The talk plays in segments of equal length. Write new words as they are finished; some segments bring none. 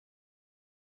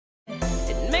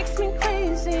makes me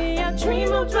crazy. I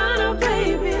dream about our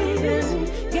babies,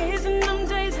 gazing them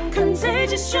days and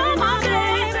contagious. You're my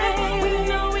baby. We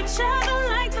know each other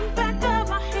like the back of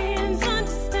our hands.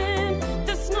 Understand,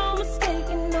 there's no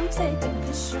mistaking. I'm taking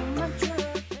this. You're my drug.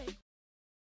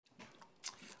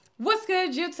 What's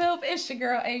good, YouTube? It's your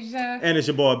girl Asia, and it's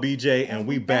your boy BJ, and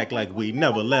we back like we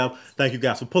never left. Thank you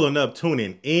guys for pulling up,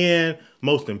 tuning in.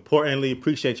 Most importantly,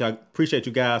 appreciate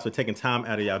you guys for taking time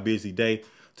out of your busy day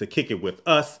to kick it with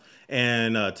us.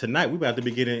 And tonight we're about to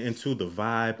be getting into the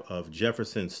vibe of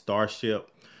Jefferson's Starship.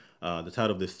 The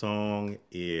title of this song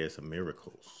is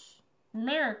Miracles.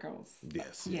 Miracles.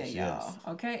 Yes. Yeah, yes, y'all. yes.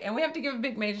 Okay, and we have to give a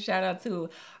big major shout out to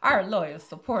our loyal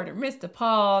supporter, Mr.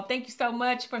 Paul. Thank you so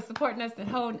much for supporting us and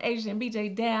holding Asia and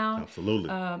BJ down. Absolutely.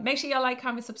 Make sure y'all like,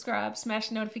 comment, subscribe, smash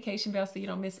the notification bell so you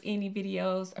don't miss any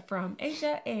videos from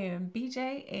Asia and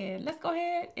BJ. And let's go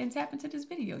ahead and tap into this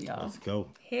video, y'all. Let's go.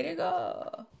 Here it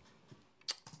go.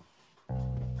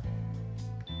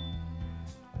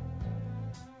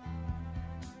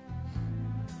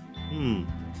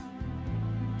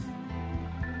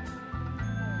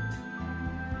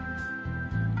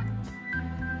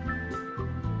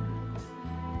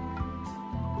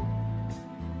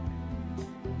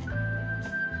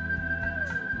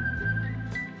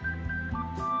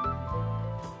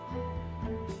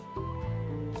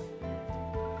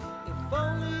 If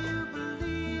only you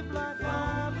believe like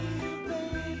I believe,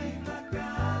 baby, like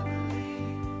I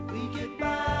believe, we get by.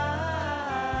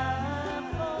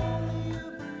 If only you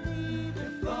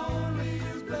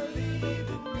believe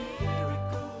in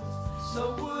miracles, so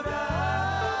would I.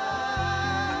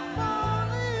 If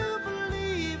only you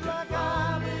believe like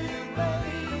I believe,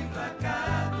 baby, like I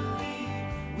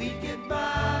believe, we get by.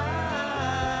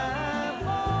 If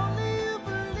only you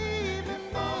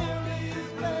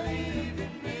believe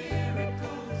in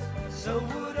miracles, so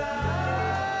would I.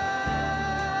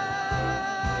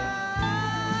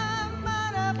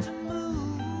 Might have to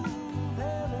move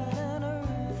heaven and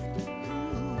earth to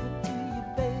prove it to you,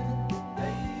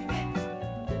 baby.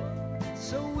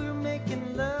 So we're making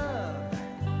love.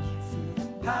 You feel the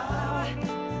power,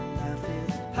 I feel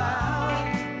the power.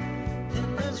 And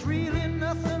there's really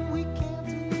nothing we can't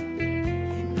do.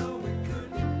 You know we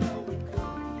could,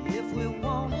 if we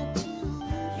wanted to.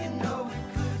 You know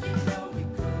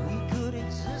we could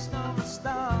exist on the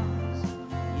stars.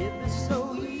 It'd be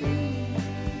so easy.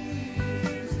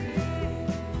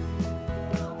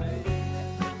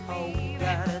 All we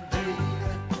gotta do,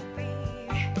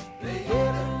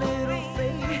 get a little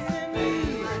faith in me.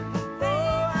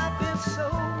 Oh, I've been so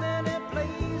many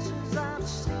places, I've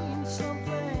seen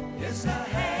something. Yes, I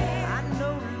have. I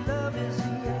know love is the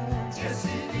answer. Yes,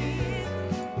 it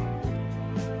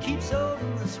is. Keeps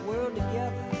holding this world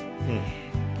together.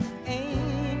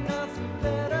 Ain't nothing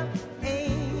better,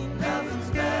 ain't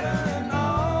nothing better, and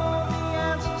all the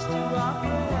answers to our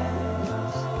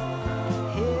prayers.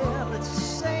 Hell, it's the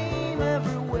same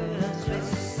everywhere. It's the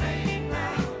same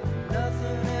now.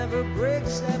 Nothing ever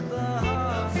breaks at the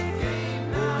heart.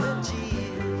 Only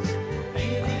tears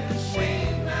give you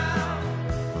shame now.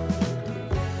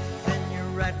 And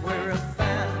you're right where I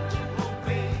found you, oh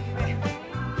baby.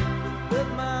 With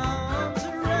my arms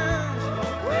around you,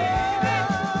 oh baby.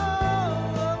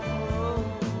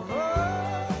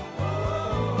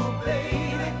 Oh,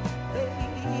 baby,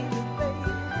 baby, baby.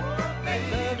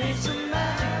 Love is a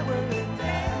magic word.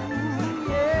 Ooh,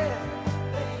 yeah.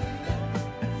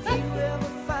 If you ever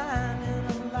find in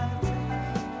a lifetime.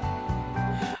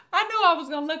 I knew I was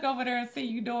gonna look over there and see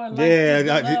you doing like Yeah,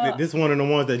 this this is one of the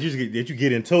ones that you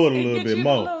get into it a It little get bit you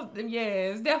more. yeah,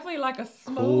 it's definitely like a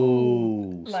smooth,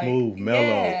 Ooh, like, smooth, mellow.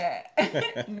 Yeah.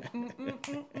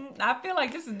 I feel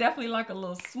like this is definitely like a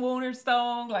little swooner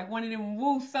song, like one of them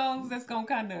woo songs that's gonna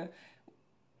kind of.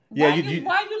 Yeah, why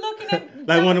you looking at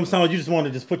like one of them songs you just want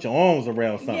to just put your arms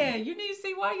around something. Yeah, you need to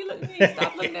see why you look. You need to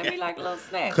stop looking at me like a little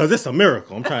snack. Because it's a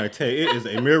miracle. I'm trying to tell you, it is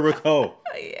a miracle.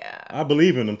 Yeah, I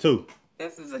believe in them too.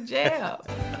 this is a jam.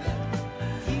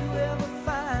 If you ever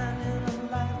find in a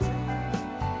lifetime.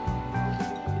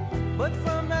 But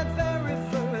from that very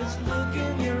first look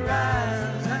in your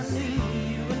eyes, I knew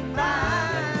you and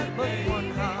I but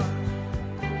one heart.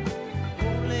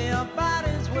 Only our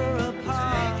bodies were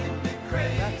apart.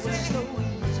 That was so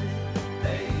easy,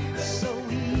 baby, so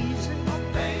easy,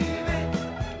 baby.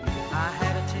 I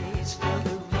had a taste of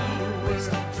the real world.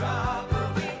 Drop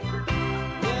of it.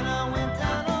 When I went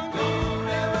down on you,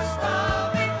 never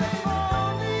stop. If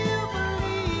only you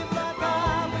believe like I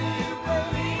believe,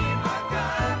 baby, like I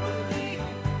believe.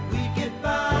 We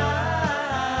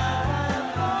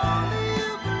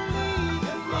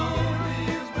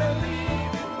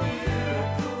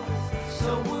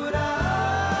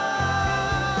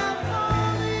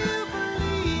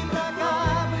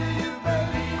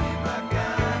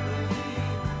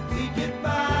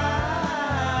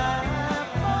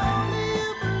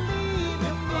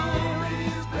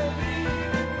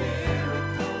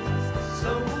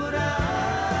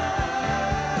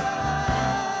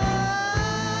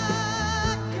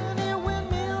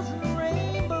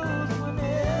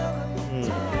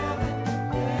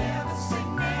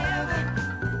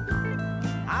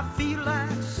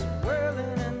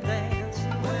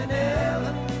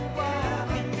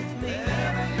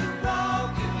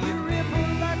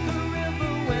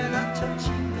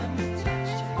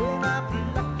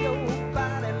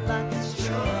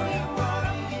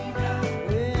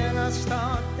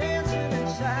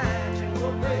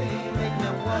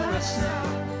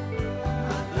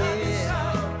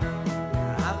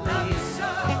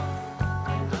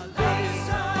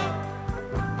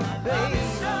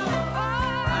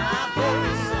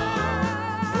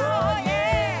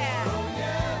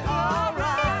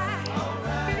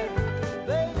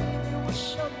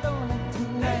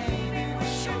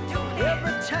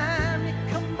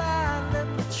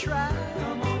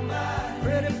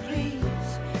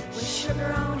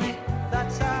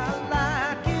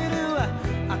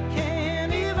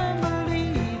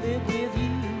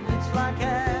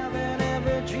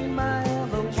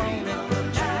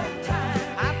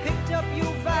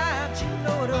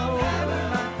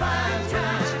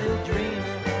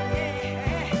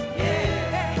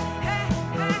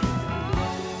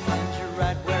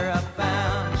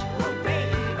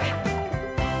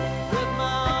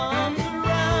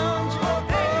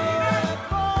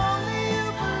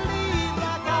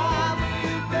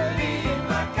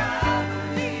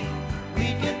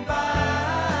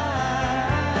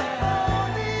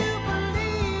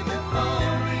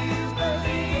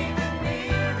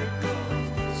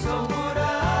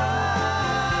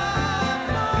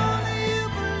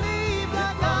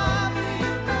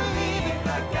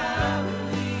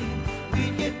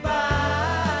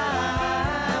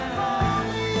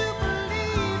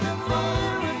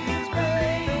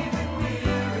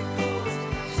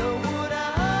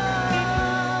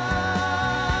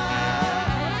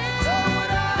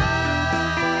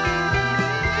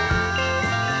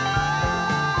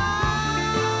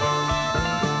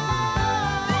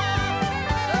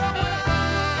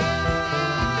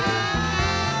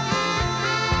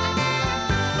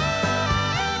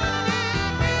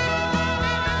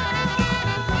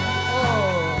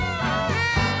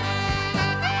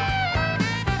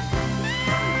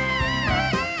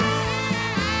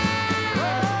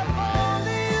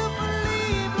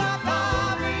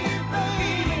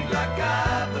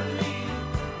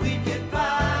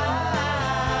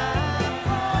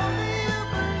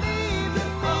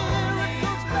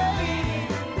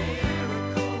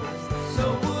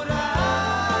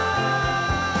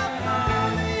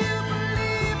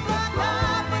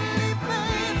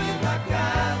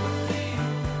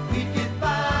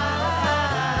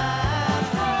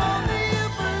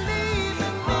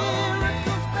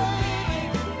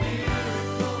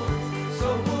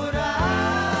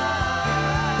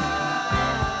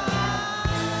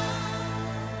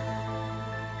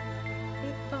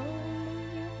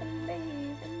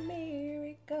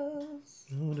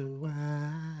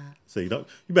So you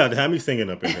about to have me singing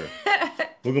up in here.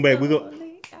 We're gonna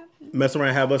mess around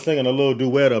and have us singing a little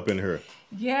duet up in here.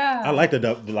 Yeah. I like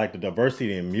the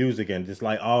diversity in music and just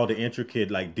like all the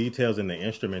intricate like details in the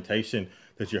instrumentation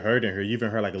that you heard in here. You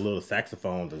even heard like a little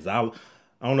saxophone,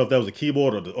 I don't know if that was a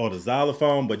keyboard or the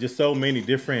xylophone, but just so many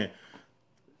different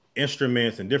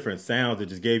instruments and different sounds that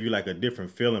just gave you like a different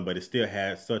feeling, but it still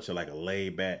had such a like a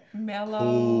laid back,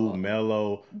 cool,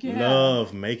 mellow,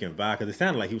 love making vibe. Because it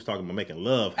sounded like he was talking about making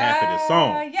love half of this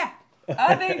song. Yeah.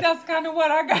 I think that's kind of what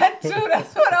I got too.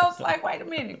 That's what I was like, wait a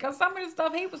minute. Because some of the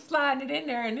stuff he was sliding it in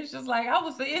there, and it's just like, I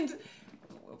was for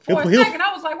a second,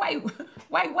 I was like, wait,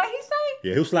 what he say?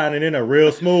 Yeah, he was sliding it in there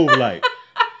real smooth, like.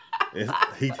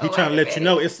 He trying to let you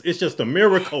know it's just a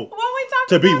miracle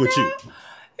to be with you.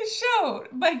 Sure.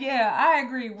 But yeah, I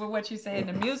agree with what you're saying.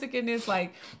 The music in this,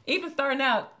 like, even starting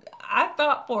out, I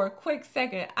thought for a quick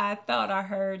second, I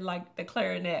heard like the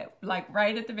clarinet, like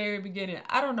right at the very beginning.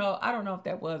 I don't know if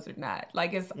that was or not.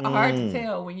 Like, it's hard to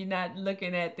tell when you're not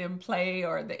looking at them play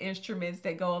or the instruments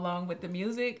that go along with the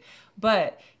music.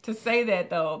 But to say that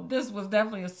though, this was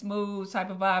definitely a smooth type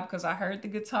of vibe because I heard the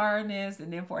guitar in this,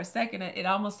 and then for a second, it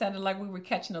almost sounded like we were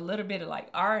catching a little bit of like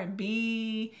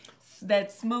R&B,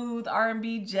 that smooth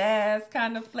R&B jazz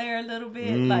kind of flair a little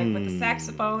bit, like with the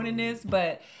saxophone in this,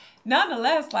 but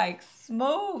nonetheless, like,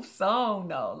 smooth song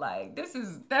though. Like, this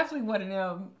is definitely one of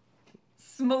them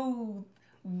smooth,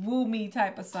 woo me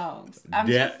type of songs. I'm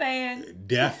just saying.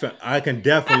 I can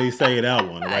definitely say that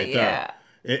one right there.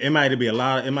 It might be a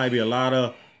lot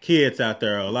of kids out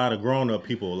there, a lot of grown up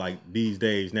people like these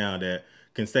days now that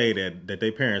can say that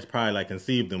their parents probably like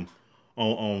conceived them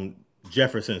on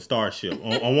Jefferson Starship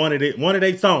on one of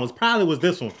their songs. Probably was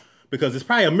this one because it's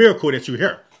probably a miracle that you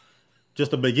hear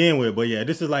just to begin with. But yeah,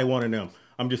 this is like one of them.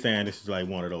 I'm just saying this is like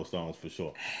one of those songs for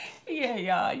sure. Yeah,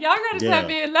 y'all gotta tap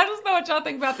in. Let us know what y'all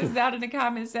think about this out in the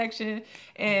comment section.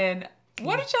 And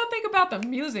what did y'all think about the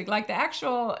music, like the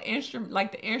actual instrument,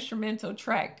 like the instrumental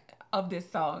track of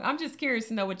this song? I'm just curious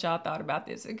to know what y'all thought about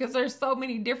this because there were so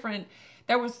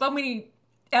many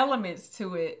elements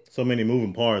to it. So many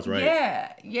moving parts, right?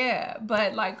 Yeah.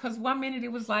 But like, cause 1 minute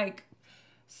it was like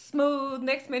smooth.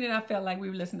 Next minute I felt like we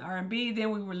were listening to R&B.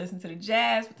 Then we were listening to the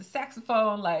jazz with the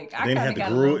saxophone. Like, I kind of got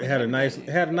groove. It had a nice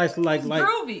like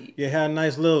groovy. Yeah, it had a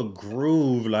nice little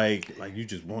groove. Like you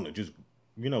just want to just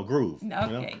groove.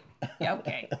 Okay.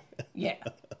 Okay. Yeah.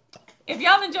 If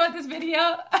y'all enjoyed this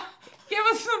video, give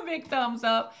us a big thumbs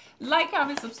up. Like,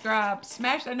 comment, subscribe.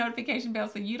 Smash that notification bell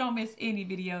so you don't miss any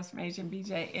videos from Asian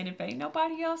BJ. And if ain't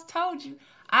nobody else told you,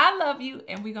 I love you.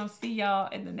 And we're going to see y'all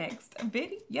in the next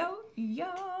video.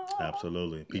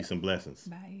 Absolutely. Peace and blessings.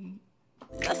 Bye.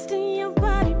 Lost in your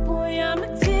body, boy, I'm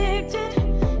a